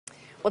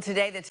Well,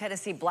 today, the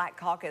Tennessee Black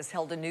Caucus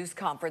held a news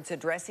conference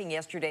addressing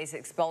yesterday's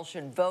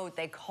expulsion vote.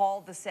 They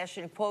called the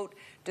session, quote,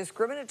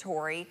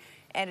 discriminatory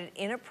and an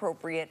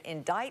inappropriate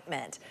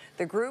indictment.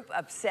 The group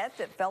upset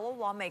that fellow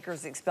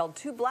lawmakers expelled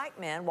 2 black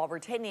men while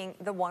retaining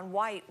the 1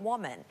 white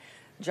woman.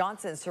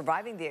 Johnson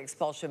surviving the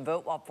expulsion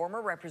vote, while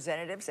former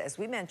representatives, as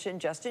we mentioned,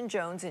 Justin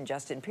Jones and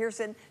Justin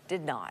Pearson,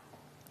 did not.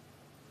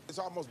 It's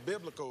almost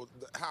biblical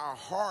how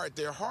hard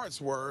their hearts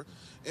were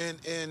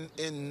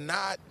in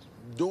not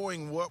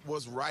doing what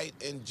was right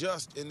and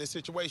just in this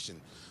situation.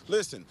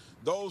 Listen,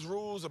 those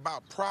rules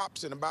about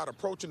props and about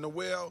approaching the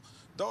well,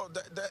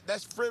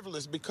 that's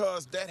frivolous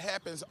because that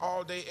happens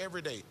all day,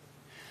 every day.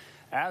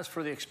 As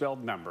for the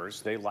expelled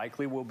members, they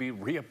likely will be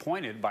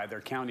reappointed by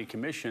their county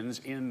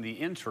commissions in the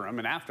interim,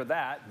 and after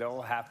that,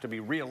 they'll have to be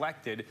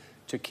reelected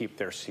to keep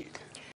their seat.